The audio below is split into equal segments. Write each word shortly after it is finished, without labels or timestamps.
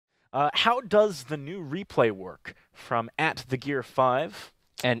How does the new replay work from at the Gear 5?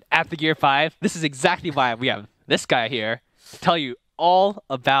 And at the Gear 5, this is exactly why we have this guy here to tell you all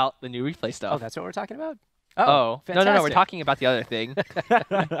about the new replay Oh, stuff. that's what we're talking about? Oh, no, fantastic. we're talking about the other thing.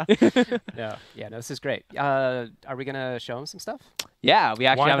 No, yeah, no, this is great. Are we going to show him some stuff? Yeah, we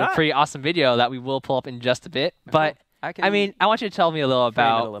actually Why have a not? pretty awesome video that we will pull up in just a bit. But, I I mean, I want you to tell me a little frame it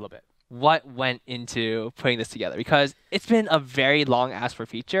a about little bit. what went into putting this together, because it's been a very long asked for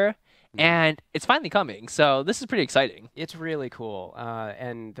feature, and it's finally coming. So this is pretty exciting. It's really cool,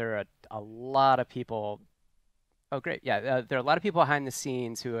 and there are a lot of people. Oh, great! Yeah, there are a lot of people behind the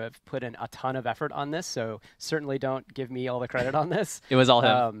scenes who have put in a ton of effort on this. So certainly don't give me all the credit on this. It was all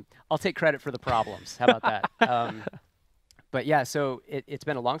him. I'll take credit for the problems. How about that? But yeah, so it's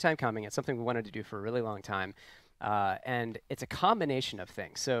been a long time coming. It's something we wanted to do for a really long time, and it's a combination of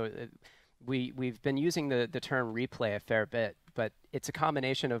things. So we've been using the term replay a fair bit, but it's a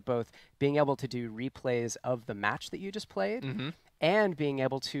combination of both being able to do replays of the match that you just played and being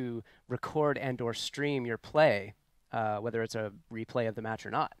able to record and/or stream your play, whether it's a replay of the match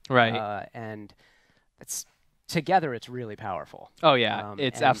or not. Right. And together, it's really powerful. Oh, yeah.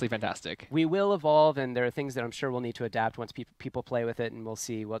 It's and absolutely fantastic. We will evolve, and there are things that I'm sure we'll need to adapt once people play with it, and we'll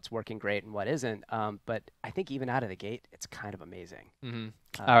see what's working great and what isn't. But I think even out of the gate, it's kind of amazing.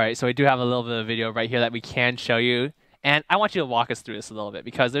 All right, so we do have a little bit of video right here that we can show you. And I want you to walk us through this a little bit,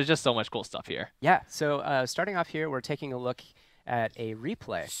 because there's just so much cool stuff here. Yeah, so starting off here, we're taking a look at a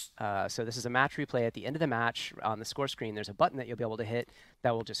replay. So this is a match replay. At the end of the match, on the score screen, there's a button that you'll be able to hit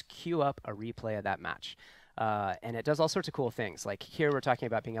that will just queue up a replay of that match. And it does all sorts of cool things. Like here, we're talking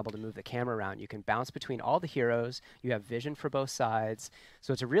about being able to move the camera around. You can bounce between all the heroes. You have vision for both sides.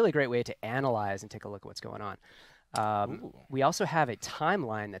 So it's a really great way to analyze and take a look at what's going on. We also have a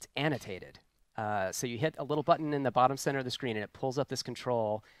timeline that's annotated. So you hit a little button in the bottom center of the screen, and it pulls up this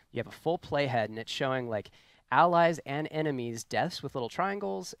control. You have a full playhead, and it's showing like allies and enemies' deaths with little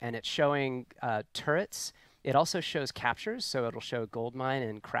triangles, and it's showing turrets. It also shows captures, so it'll show Goldmine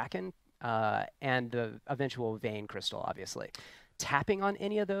and Kraken, and the eventual Vein Crystal, obviously. Tapping on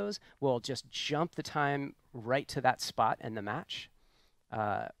any of those will just jump the time right to that spot in the match.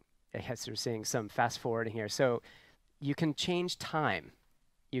 I guess we're seeing some fast forwarding here. So you can change time.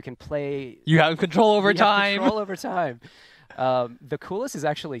 You can play. You have control over time. Control over time. The coolest is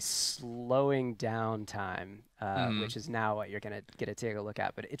actually slowing down time, which is now what you're going to get to take a look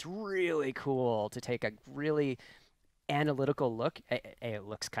at. But it's really cool to take a really analytical look. It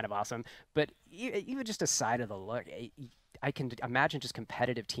looks kind of awesome, but even just a side of the look, I can imagine just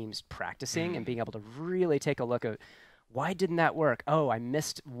competitive teams practicing and being able to really take a look at why didn't that work? Oh, I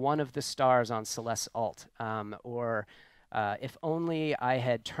missed one of the stars on Celeste's ult, or if only I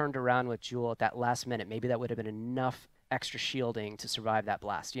had turned around with Jewel at that last minute, maybe that would have been enough extra shielding to survive that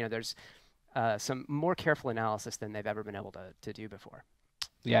blast. You know, there's some more careful analysis than they've ever been able to do before.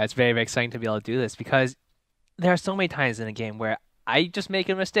 Yeah, it's very, very exciting to be able to do this, because there are so many times in a game where I just make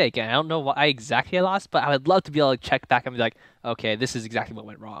a mistake, and I don't know why exactly I lost, but I would love to be able to check back and be like, okay, this is exactly what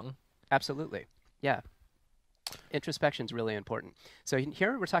went wrong. Absolutely. Yeah. Introspection is really important. So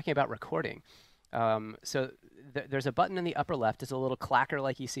here we're talking about recording. So there's a button in the upper left. It's a little clacker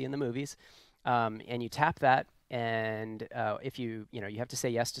like you see in the movies. And you tap that, and if you have to say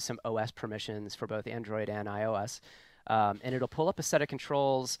yes to some OS permissions for both Android and iOS. And it'll pull up a set of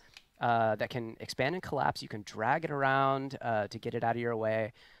controls that can expand and collapse. You can drag it around to get it out of your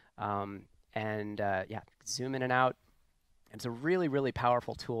way. Yeah, zoom in and out. It's a really, really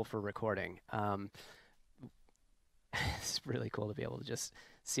powerful tool for recording. It's really cool to be able to just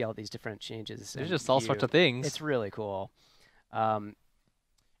see all these different changes. There's just all sorts of things. It's really cool.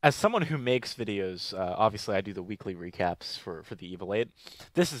 As someone who makes videos, obviously I do the weekly recaps for the Evil 8.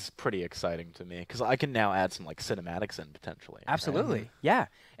 This is pretty exciting to me, because I can now add some like cinematics in potentially. Absolutely, right? yeah.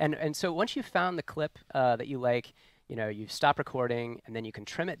 And so once you've found the clip that you like, you stop recording, and then you can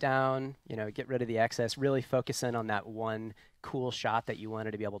trim it down, get rid of the excess, really focus in on that one cool shot that you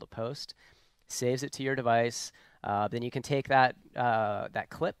wanted to be able to post. Saves it to your device. Then you can take that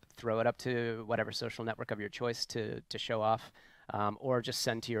clip, throw it up to whatever social network of your choice to show off, or just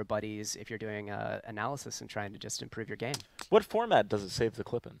send to your buddies if you're doing analysis and trying to just improve your game. What format does it save the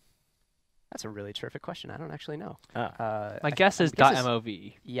clip in? That's a really terrific question. I don't actually know. My guess is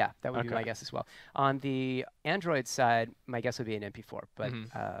 .mov. Yeah, that would be my guess as well. On the Android side, my guess would be an MP4, but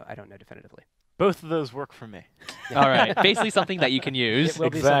I don't know definitively. Both of those work for me. All right, basically something that you can use. It will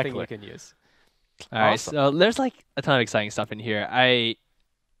be something you can use. All right, so there's like a ton of exciting stuff in here.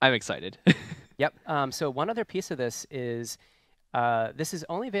 I'm excited. Yep. So one other piece of this is This is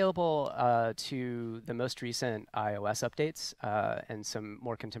only available to the most recent iOS updates and some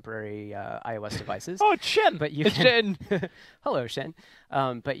more contemporary iOS devices. Oh, Shen! But you It's can Shen. hello, Shen.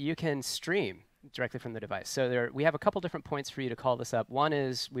 But you can stream directly from the device. So we have a couple different points for you to call this up. One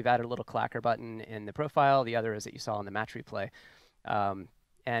is we've added a little clacker button in the profile. The other is that you saw in the match replay.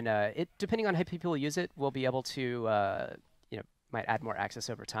 And it, depending on how people use it, we'll be able to, might add more access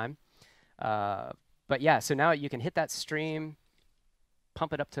over time. But yeah, so now you can hit that stream,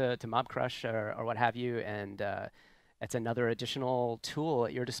 pump it up to Mob Crush or what have you, and it's another additional tool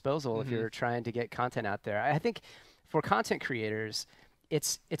at your disposal if you're trying to get content out there. I think for content creators,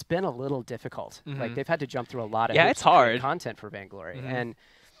 it's been a little difficult. Like they've had to jump through a lot of hoops it's to create hard. content for Vainglory, and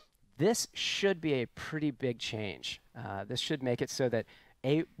this should be a pretty big change. This should make it so that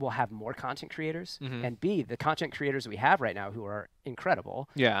A, we'll have more content creators, and B, the content creators we have right now who are incredible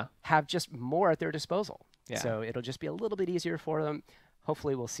have just more at their disposal. Yeah. So it'll just be a little bit easier for them.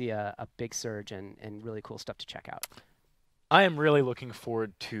 Hopefully we'll see a big surge and really cool stuff to check out. I am really looking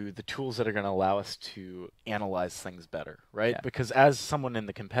forward to the tools that are going to allow us to analyze things better, right? Yeah. Because as someone in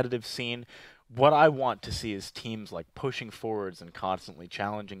the competitive scene, what I want to see is teams like pushing forwards and constantly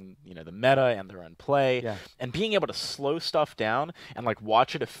challenging, the meta and their own play, and being able to slow stuff down and like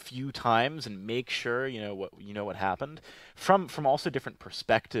watch it a few times and make sure what happened from also different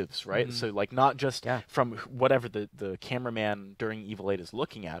perspectives, right? So like not just from whatever the cameraman during Evil 8 is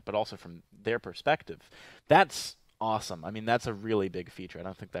looking at, but also from their perspective. That's awesome. I mean, that's a really big feature. I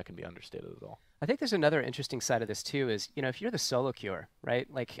don't think that can be understated at all. I think there's another interesting side of this too is, if you're the solo queuer, right?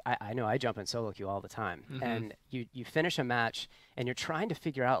 Like I know I jump in solo queue all the time, and you finish a match and you're trying to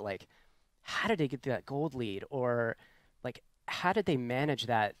figure out like, how did they get that gold lead, or like how did they manage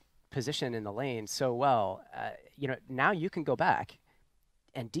that position in the lane so well? Now you can go back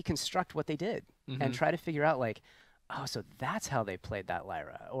and deconstruct what they did and try to figure out like, oh, so that's how they played that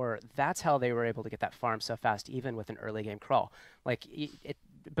Lyra, or that's how they were able to get that farm so fast, even with an early game crawl. Like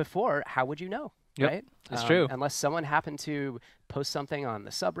before, how would you know, right? That's true. Unless someone happened to post something on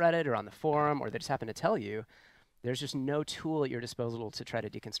the subreddit or on the forum, or they just happen to tell you, there's just no tool at your disposal to try to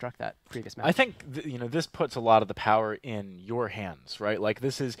deconstruct that previous match. I think this puts a lot of the power in your hands, right? Like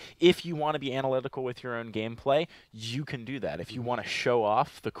this is, if you want to be analytical with your own gameplay, you can do that. If you want to show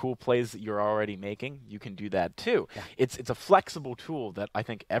off the cool plays that you're already making, you can do that too. Yeah. It's a flexible tool that I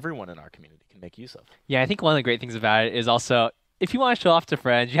think everyone in our community can make use of. Yeah, I think one of the great things about it is also, if you want to show off to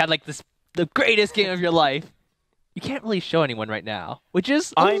friends, you had like the greatest game of your life. You can't really show anyone right now, which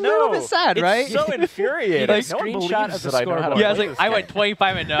is a little bit sad, right? It's so infuriating. Like, no one screenshot believes of the that I know how to scoreboard. Yeah, I was play like, this I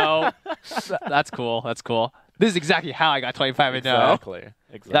game. went 25-0. That's cool. That's cool. This is exactly how I got 25-0. Exactly.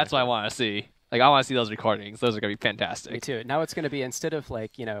 That's what I want to see. Like, I want to see those recordings. Those are going to be fantastic. Me too. Now it's going to be, instead of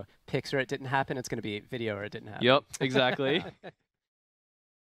like, pics or it didn't happen, it's going to be video or it didn't happen. Yep, exactly.